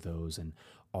grow those and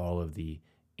all of the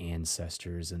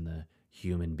ancestors and the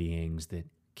human beings that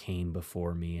came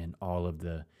before me and all of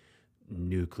the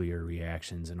nuclear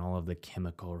reactions and all of the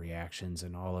chemical reactions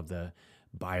and all of the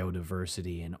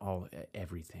biodiversity and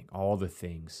everything, all the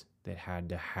things that had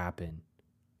to happen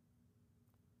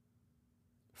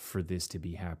for this to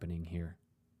be happening here.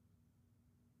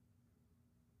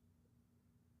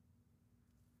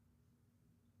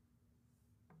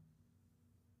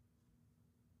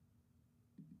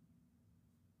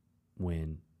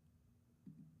 When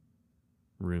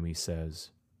Rumi says,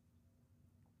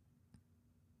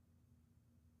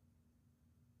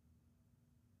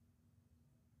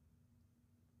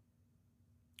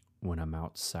 when I'm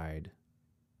outside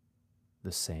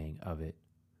the saying of it,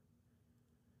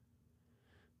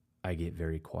 I get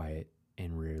very quiet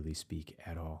and rarely speak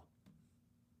at all.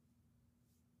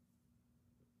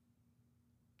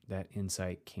 That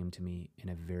insight came to me in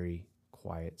a very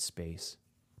quiet space.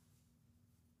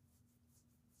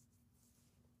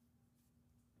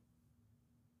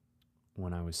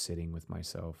 When I was sitting with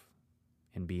myself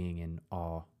and being in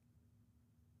awe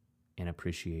and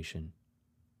appreciation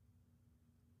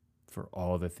for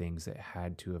all the things that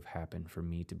had to have happened for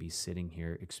me to be sitting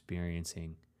here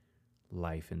experiencing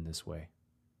life in this way.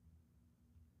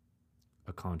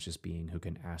 A conscious being who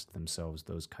can ask themselves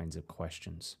those kinds of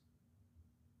questions.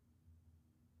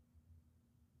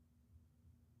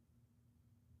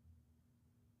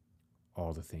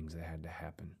 All the things that had to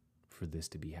happen for this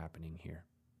to be happening here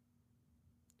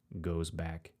goes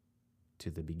back to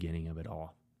the beginning of it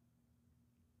all.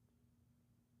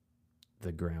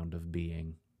 The ground of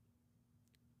being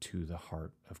to the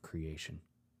heart of creation.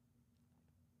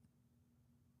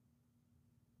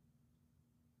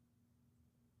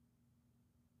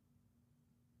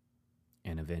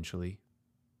 And eventually,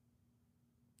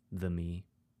 the me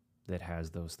that has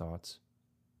those thoughts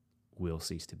will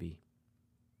cease to be.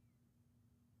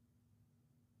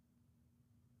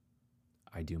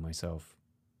 I do myself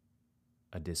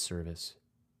a disservice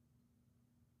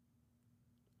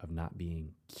of not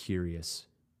being curious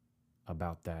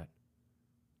about that.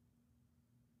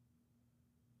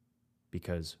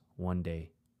 Because one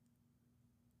day,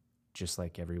 just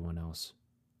like everyone else,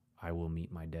 I will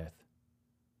meet my death.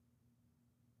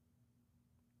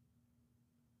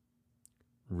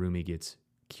 Rumi gets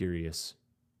curious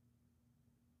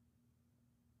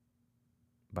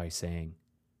by saying,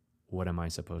 what am I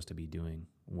supposed to be doing?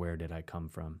 Where did I come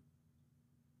from?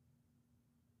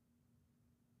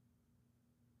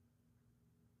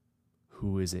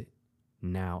 Who is it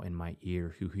now in my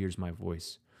ear who hears my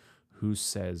voice? Who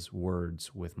says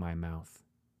words with my mouth?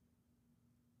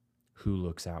 Who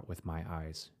looks out with my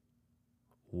eyes?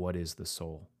 What is the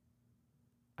soul?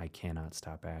 I cannot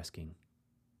stop asking.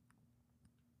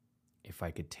 If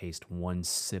I could taste one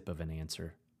sip of an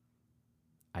answer,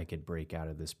 I could break out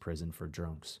of this prison for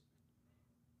drunks.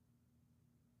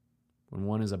 When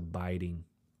one is abiding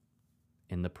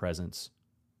in the presence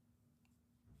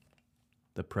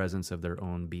of their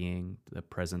own being, the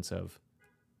presence of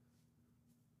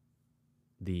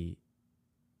the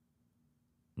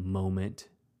moment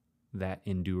that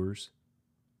endures,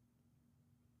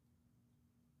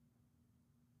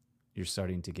 you're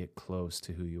starting to get close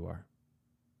to who you are.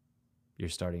 You're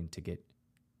starting to get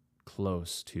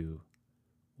close to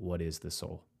what is the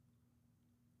soul.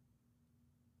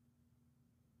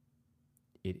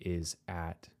 It is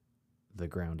at the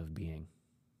ground of being.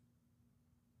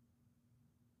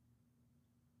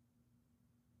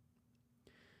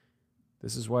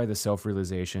 This is why the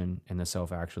self-realization and the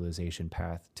self-actualization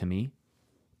path, to me,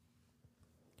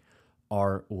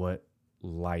 are what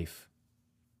life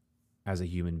as a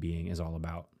human being is all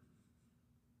about.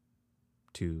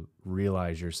 To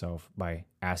realize yourself by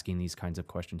asking these kinds of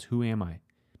questions. Who am I?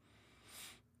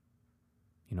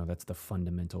 You know, that's the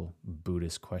fundamental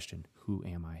Buddhist question. Who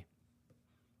am I?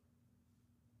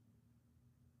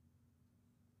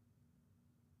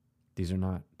 These are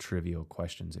not trivial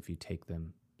questions if you take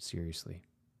them seriously.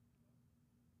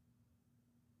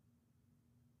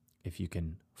 If you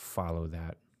can follow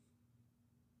that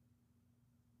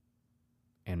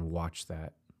and watch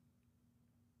that,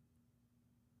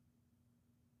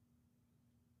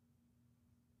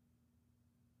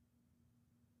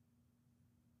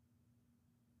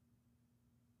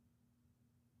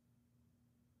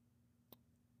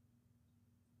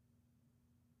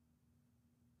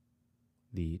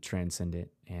 the transcendent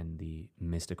and the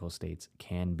mystical states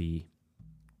can be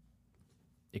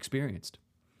experienced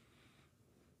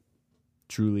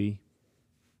truly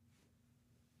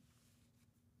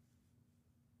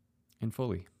and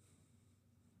fully.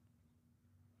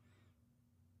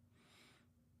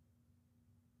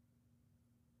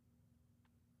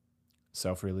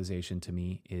 Self-realization to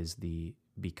me is the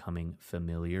becoming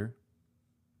familiar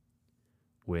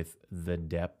with the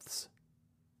depths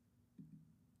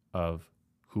of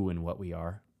who and what we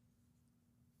are.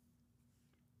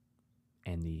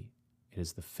 And it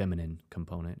is the feminine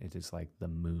component. It is like the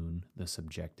moon, the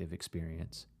subjective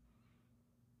experience.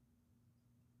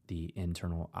 The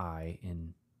internal I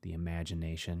in the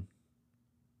imagination.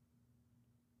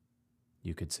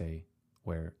 You could say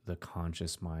where the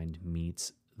conscious mind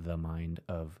meets the mind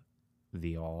of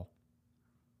the all.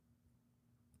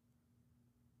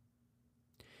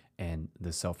 And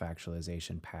the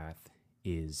self-actualization path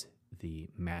is the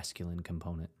masculine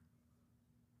component,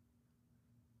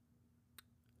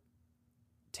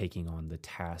 taking on the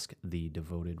task, the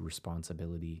devoted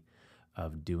responsibility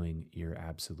of doing your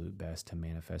absolute best to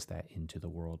manifest that into the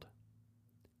world,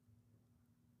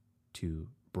 to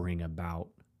bring about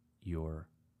your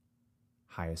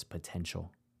highest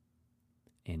potential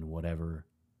in whatever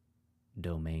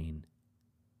domain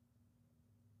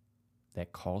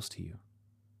that calls to you,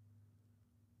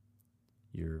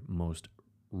 your most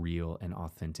real and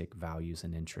authentic values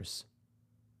and interests.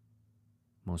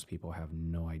 Most people have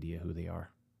no idea who they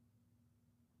are.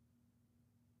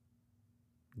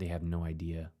 They have no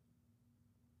idea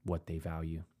what they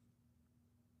value,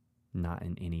 not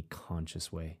in any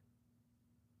conscious way.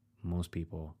 Most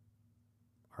people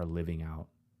are living out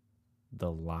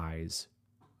the lies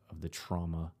of the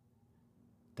trauma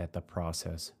that the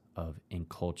process of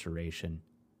enculturation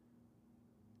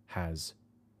has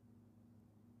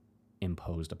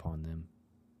imposed upon them.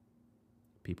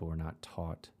 People were not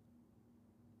taught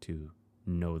to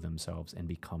know themselves and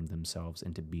become themselves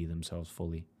and to be themselves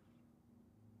fully.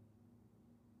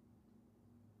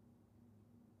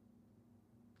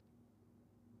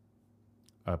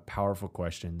 A powerful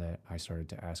question that I started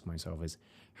to ask myself is,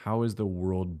 how is the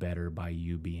world better by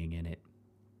you being in it?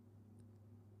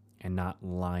 And not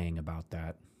lying about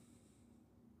that,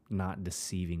 not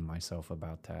deceiving myself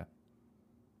about that.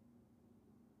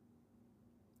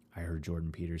 I heard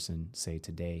Jordan Peterson say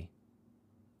today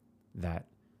that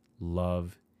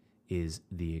love is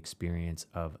the experience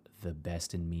of the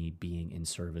best in me being in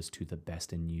service to the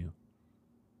best in you.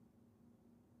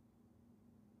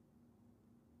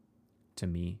 To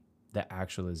me, the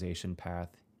actualization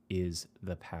path is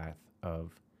the path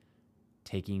of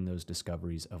taking those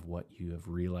discoveries of what you have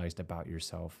realized about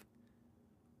yourself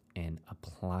and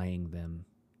applying them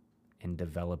and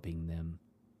developing them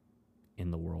in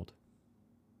the world.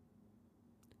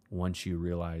 Once you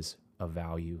realize a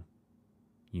value,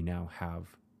 you now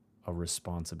have a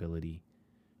responsibility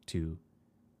to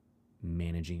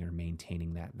managing or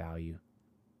maintaining that value.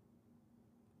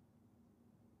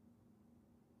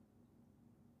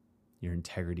 Your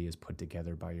integrity is put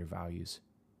together by your values.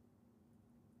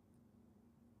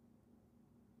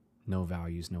 No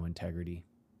values, no integrity.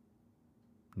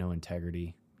 No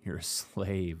integrity, you're a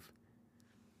slave.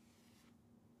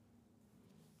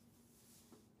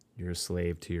 You're a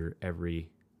slave to your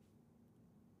every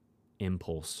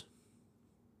impulse.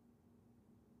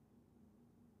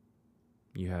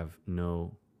 You have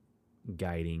no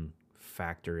guiding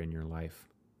factor in your life.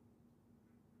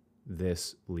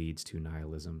 This leads to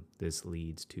nihilism. This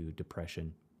leads to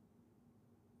depression.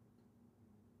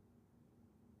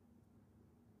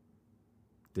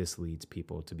 This leads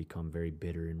people to become very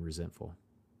bitter and resentful.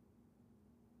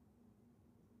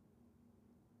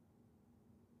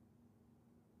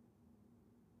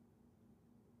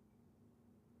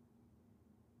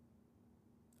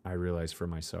 I realized for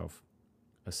myself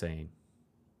a saying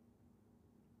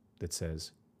that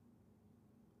says,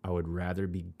 I would rather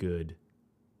be good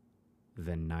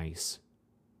than nice,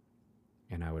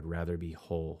 and I would rather be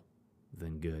whole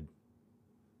than good.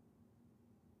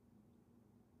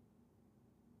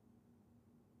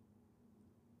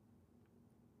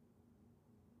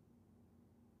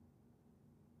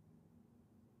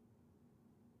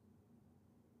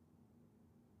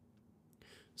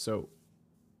 So,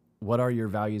 what are your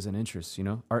values and interests?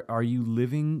 Are you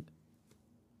living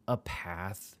a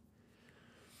path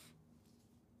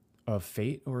of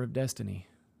fate or of destiny?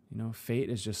 Fate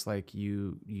is just like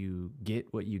you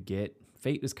get what you get.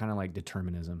 Fate is kind of like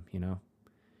determinism,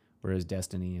 whereas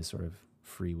destiny is sort of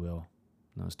free will.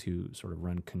 And those two sort of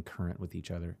run concurrent with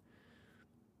each other.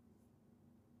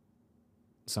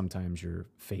 Sometimes your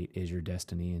fate is your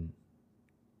destiny, and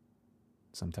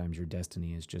sometimes your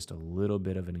destiny is just a little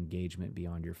bit of an engagement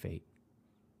beyond your fate.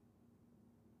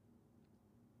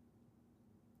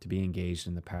 To be engaged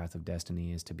in the path of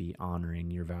destiny is to be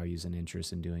honoring your values and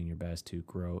interests and doing your best to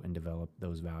grow and develop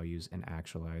those values and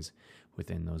actualize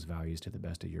within those values to the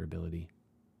best of your ability.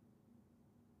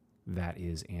 That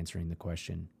is answering the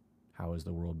question, how is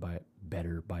the world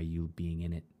better by you being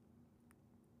in it?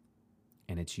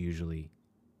 And it's usually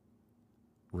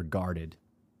regarded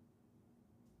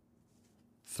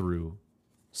through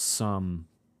some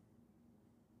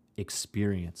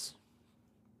experience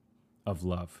of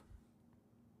love.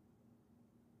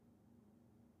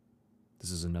 This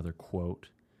is another quote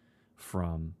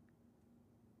from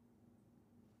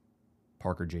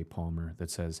Parker J. Palmer that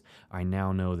says, I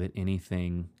now know that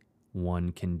anything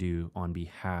one can do on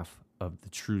behalf of the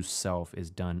true self is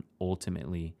done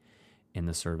ultimately in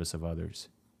the service of others.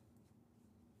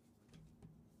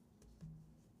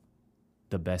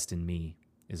 The best in me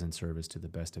is in service to the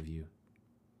best of you.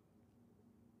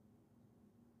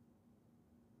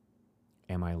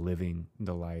 Am I living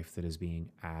the life that is being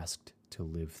asked to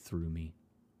live through me?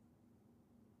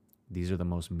 These are the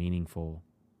most meaningful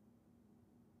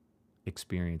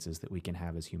experiences that we can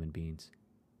have as human beings.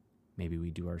 Maybe we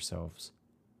do ourselves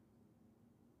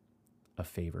a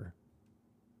favor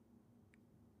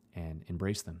and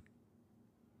embrace them.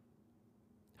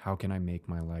 How can I make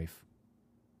my life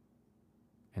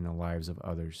and the lives of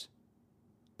others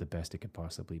the best it could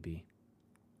possibly be?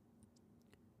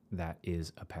 That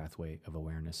is a pathway of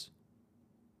awareness.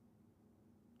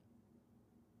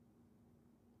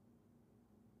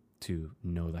 To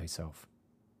know thyself.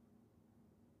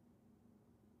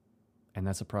 And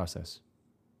that's a process.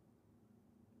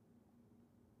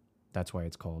 That's why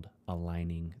it's called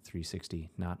Aligning360,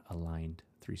 not Aligned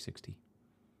 360.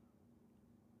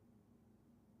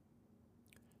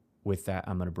 With that,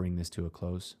 I'm going to bring this to a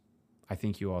close. I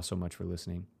thank you all so much for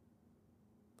listening.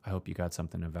 I hope you got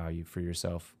something of value for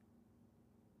yourself.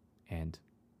 And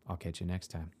I'll catch you next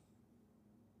time.